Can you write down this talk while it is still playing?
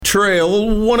Trail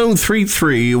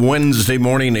 103.3, Wednesday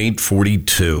morning,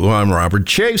 8:42. I'm Robert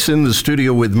Chase. In the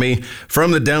studio with me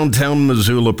from the Downtown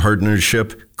Missoula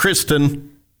Partnership,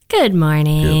 Kristen. Good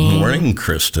morning. Good morning,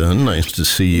 Kristen. Nice to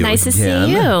see you Nice again.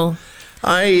 to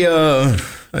see you.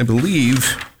 I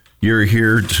believe you're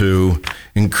here to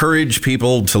encourage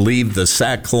people to leave the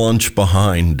sack lunch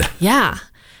behind. Yeah.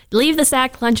 Leave the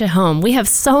sack lunch at home. We have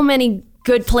so many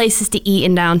good places to eat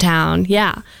in downtown.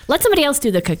 Yeah. Let somebody else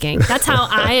do the cooking. That's how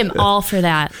I am all for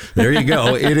that. There you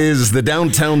go. It is the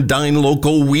Downtown Dine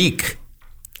Local Week.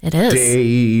 It is.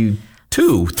 Day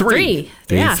 2, 3.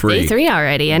 Day 3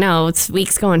 already. I know.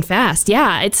 Week's going fast.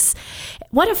 Yeah.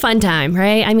 What a fun time,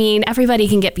 right? I mean, everybody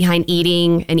can get behind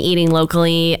eating and eating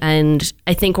locally. And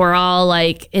I think we're all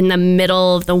like in the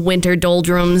middle of the winter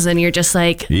doldrums and you're just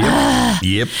like,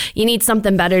 Yep. You need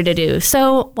something better to do.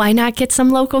 So why not get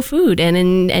some local food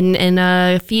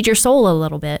and feed your soul a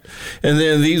little bit? And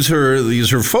then these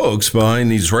are folks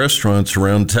behind these restaurants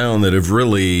around town that have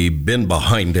really been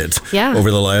behind it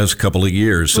over the last couple of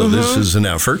years. So this is an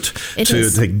effort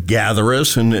to gather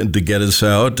us and to get us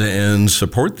out and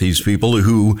support these people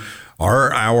who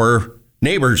are our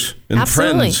neighbors and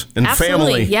friends and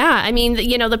family. Yeah. I mean,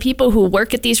 the people who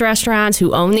work at these restaurants,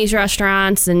 who own these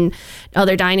restaurants and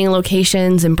other dining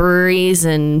locations and breweries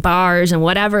and bars and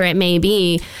whatever it may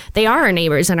be, they are our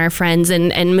neighbors and our friends.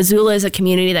 And Missoula is a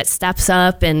community that steps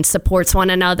up and supports one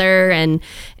another. And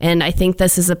I think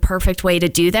this is a perfect way to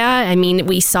do that. I mean,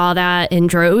 we saw that in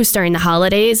droves during the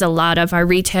holidays. A lot of our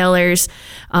retailers,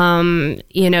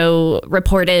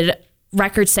 reported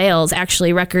record sales,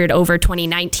 actually record over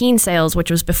 2019 sales,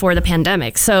 which was before the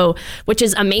pandemic. So, which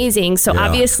is amazing. So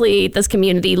obviously this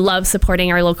community loves supporting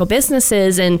our local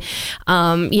businesses. And,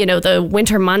 the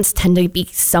winter months tend to be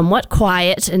somewhat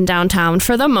quiet in downtown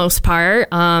for the most part.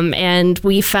 And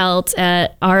we felt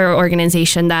at our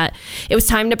organization that it was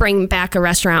time to bring back a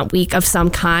restaurant week of some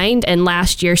kind. And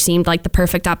last year seemed like the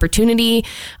perfect opportunity,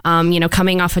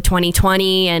 coming off of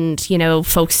 2020 and,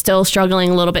 folks still struggling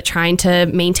a little bit trying to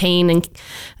maintain and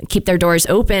keep their doors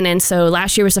open. And so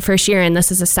last year was the first year and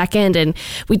this is a second. And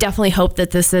we definitely hope that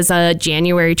this is a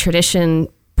January tradition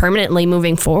permanently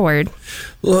moving forward.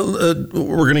 Well,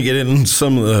 we're going to get in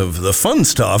some of the fun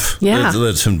stuff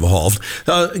that's involved.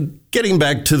 Getting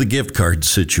back to the gift card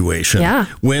situation. Yeah.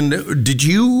 When did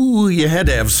you had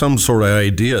to have some sort of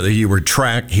idea that you were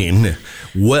tracking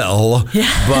well,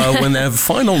 but when that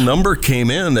final number came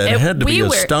in, that had to be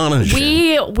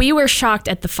astonishing. We were shocked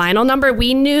at the final number.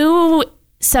 We knew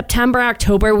September,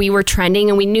 October, we were trending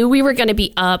and we knew we were going to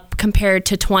be up compared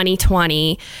to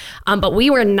 2020, but we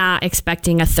were not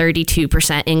expecting a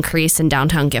 32% increase in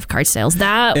downtown gift card sales.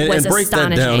 That was break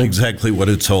astonishing. That down exactly what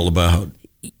it's all about.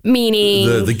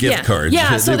 Meaning the gift cards.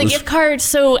 Yeah, so the gift card.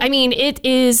 So, I mean, it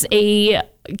is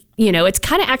it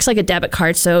kind of acts like a debit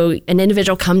card. So an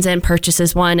individual comes in,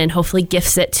 purchases one, and hopefully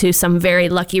gifts it to some very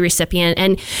lucky recipient.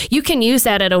 And you can use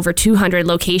that at over 200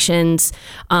 locations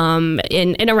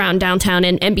in around downtown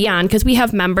and beyond, because we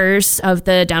have members of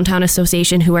the Downtown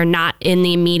Association who are not in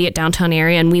the immediate downtown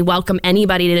area, and we welcome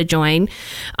anybody to join.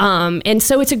 And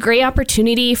so it's a great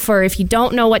opportunity for if you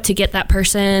don't know what to get that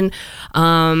person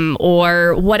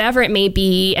or whatever it may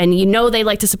be, and they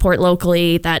like to support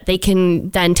locally, that they can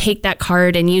then take that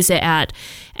card and use it at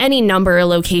any number of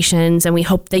locations, and we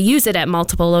hope they use it at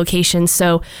multiple locations.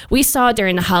 So we saw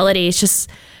during the holidays just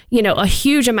a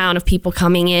huge amount of people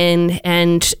coming in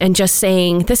and just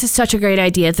saying, this is such a great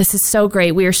idea. This is so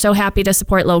great. We are so happy to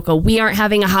support local. We aren't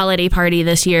having a holiday party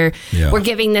this year. Yeah. We're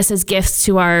giving this as gifts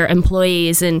to our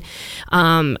employees. And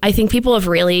I think people have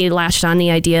really latched on the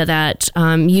idea that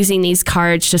using these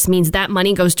cards just means that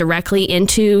money goes directly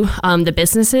into the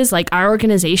businesses. Like our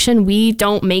organization, we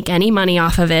don't make any money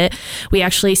off of it. We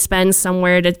actually spend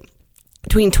somewhere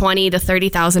between $20,000 to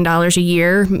 $30,000 a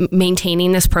year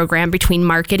maintaining this program, between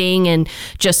marketing and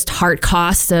just hard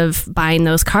costs of buying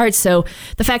those cards. So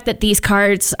the fact that these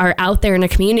cards are out there in a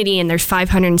community and there's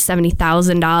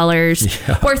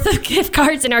 $570,000 worth of gift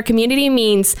cards in our community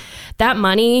means that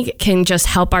money can just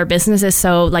help our businesses.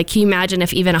 So can you imagine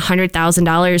if even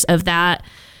 $100,000 of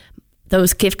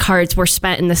those gift cards were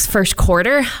spent in this first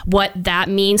quarter, what that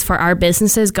means for our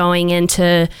businesses going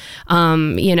into,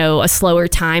 a slower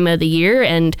time of the year.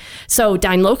 And so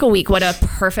Dine Local Week, what a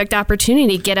perfect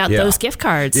opportunity to get out those gift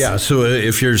cards. Yeah. So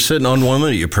if you're sitting on one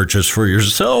that you purchased for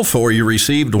yourself or you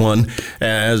received one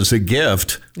as a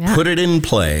gift, put it in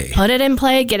play. Put it in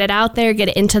play, get it out there, get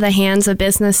it into the hands of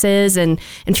businesses and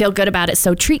feel good about it.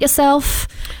 So treat yourself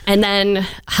and then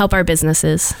help our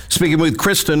businesses. Speaking with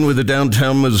Kristen with the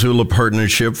Downtown Missoula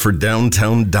Partnership for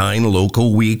Downtown Dine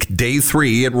Local Week, Day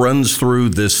 3. It runs through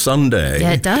this Sunday.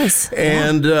 Yeah, it does.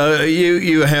 And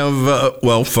you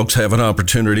have, folks have an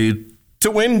opportunity to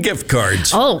win gift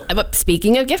cards. Oh,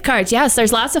 speaking of gift cards, yes,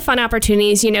 there's lots of fun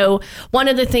opportunities. One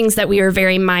of the things that we are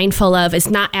very mindful of is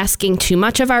not asking too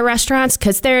much of our restaurants,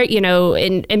 because they're,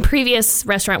 in previous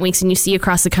restaurant weeks, and you see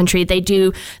across the country, they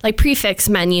do like prefix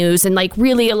menus and like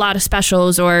really a lot of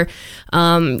specials, or,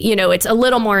 it's a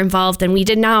little more involved, and we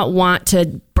did not want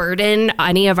to burden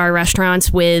any of our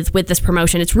restaurants with this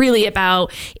promotion. It's really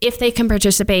about if they can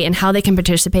participate and how they can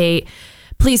participate.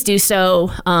 Please do so.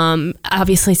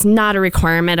 Obviously, it's not a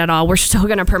requirement at all. We're still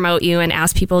going to promote you and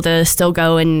ask people to still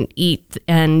go and eat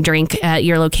and drink at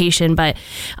your location. But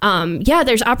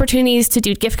there's opportunities to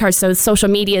do gift cards. So social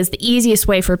media is the easiest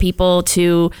way for people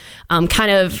to kind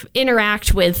of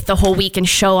interact with the whole week and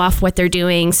show off what they're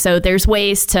doing. So there's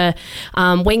ways to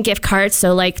win gift cards.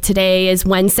 So like today is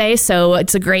Wednesday, so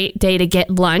it's a great day to get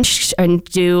lunch and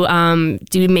do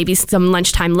maybe some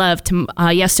lunchtime love.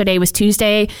 Yesterday was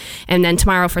Tuesday, and then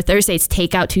tomorrow for Thursday, it's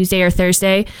Takeout Tuesday or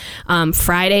Thursday.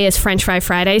 Friday is French Fry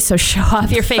Friday, so show off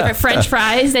your favorite French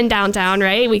fries in downtown,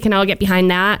 right? We can all get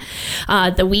behind that.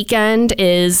 The weekend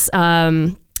is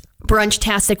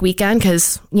brunch-tastic weekend,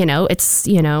 because it's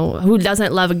who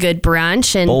doesn't love a good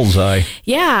brunch? And bullseye.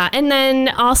 Yeah, and then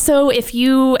also if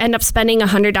you end up spending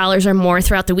 $100 or more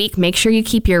throughout the week, make sure you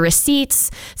keep your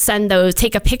receipts,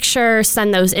 take a picture,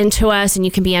 send those into us, and you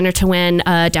can be entered to win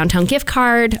a downtown gift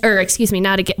card, or excuse me,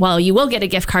 you will get a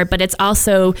gift card, but it's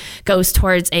also goes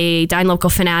towards a Dine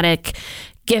Local Fanatic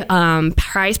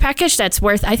prize package that's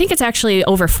worth, I think it's actually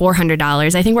over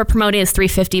 $400. I think we're promoting as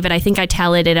 $350, but I think I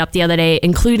tallied it up the other day,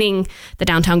 including the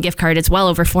downtown gift card. It's well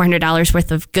over $400 worth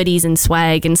of goodies and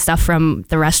swag and stuff from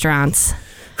the restaurants.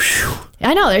 Whew.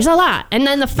 I know, there's a lot. And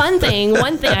then the fun thing,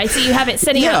 one thing I see you have it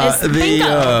sitting out is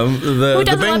bingo. Who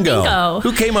doesn't love bingo?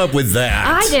 Who came up with that?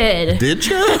 I did. Did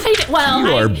you? I did. Well,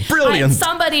 you are brilliant.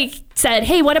 Somebody said,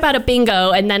 hey, what about a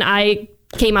bingo? And then I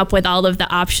came up with all of the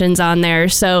options on there.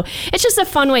 So it's just a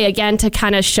fun way, again, to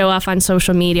kind of show off on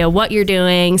social media what you're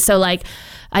doing. So like,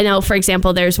 I know, for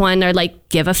example, there's one they're like,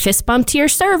 give a fist bump to your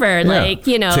server. Yeah. Like,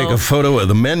 take a photo of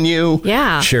the menu.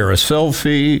 Yeah. Share a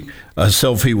selfie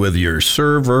with your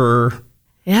server.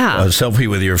 Yeah. A selfie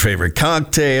with your favorite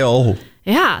cocktail.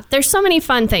 Yeah, there's so many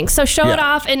fun things. So show it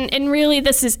off, and really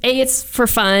this is, it's for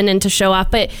fun and to show off,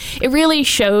 but it really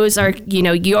shows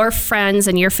your friends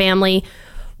and your family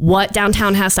what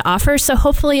downtown has to offer. So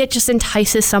hopefully it just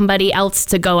entices somebody else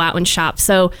to go out and shop.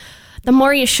 So the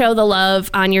more you show the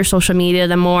love on your social media,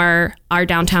 the more our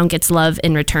downtown gets love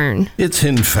in return. It's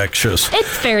infectious.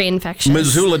 It's very infectious.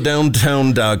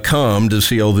 MissoulaDowntown.com to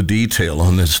see all the detail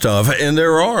on this stuff. And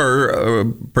there are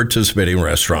participating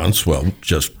restaurants,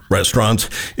 just restaurants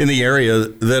in the area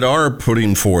that are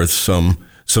putting forth some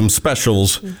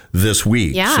specials this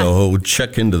week. Yeah. So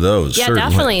check into those. Yeah, certainly.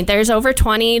 Definitely. There's over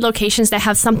 20 locations that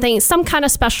have some kind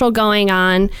of special going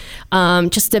on,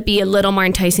 just to be a little more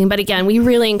enticing. But again, we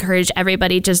really encourage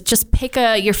everybody just pick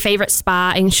your favorite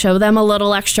spot and show them a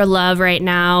little extra love right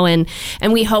now. And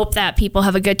we hope that people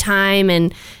have a good time,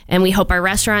 and we hope our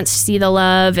restaurants see the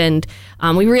love. And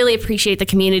we really appreciate the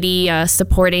community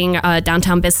supporting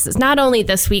downtown businesses, not only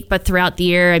this week, but throughout the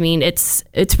year. I mean, it's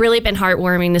really been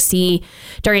heartwarming to see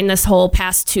during this whole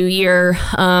past 2-year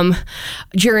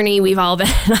journey we've all been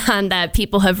on, that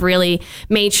people have really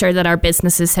made sure that our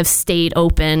businesses have stayed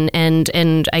open.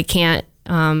 And I can't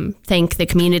thank the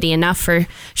community enough for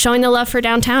showing the love for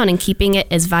downtown and keeping it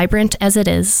as vibrant as it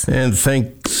is. And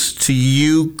thanks to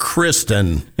you,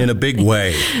 Kristen, in a big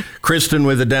way. Kristen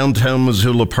with the Downtown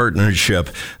Missoula Partnership.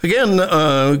 Again,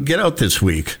 get out this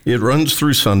week. It runs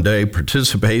through Sunday.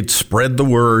 Participate, spread the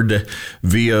word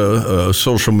via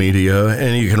social media,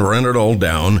 and you can run it all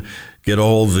down. Get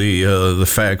all the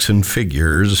facts and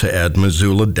figures at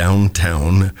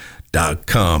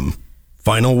MissoulaDowntown.com.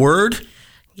 Final word?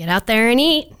 Get out there and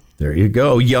eat. There you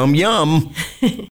go. Yum, yum.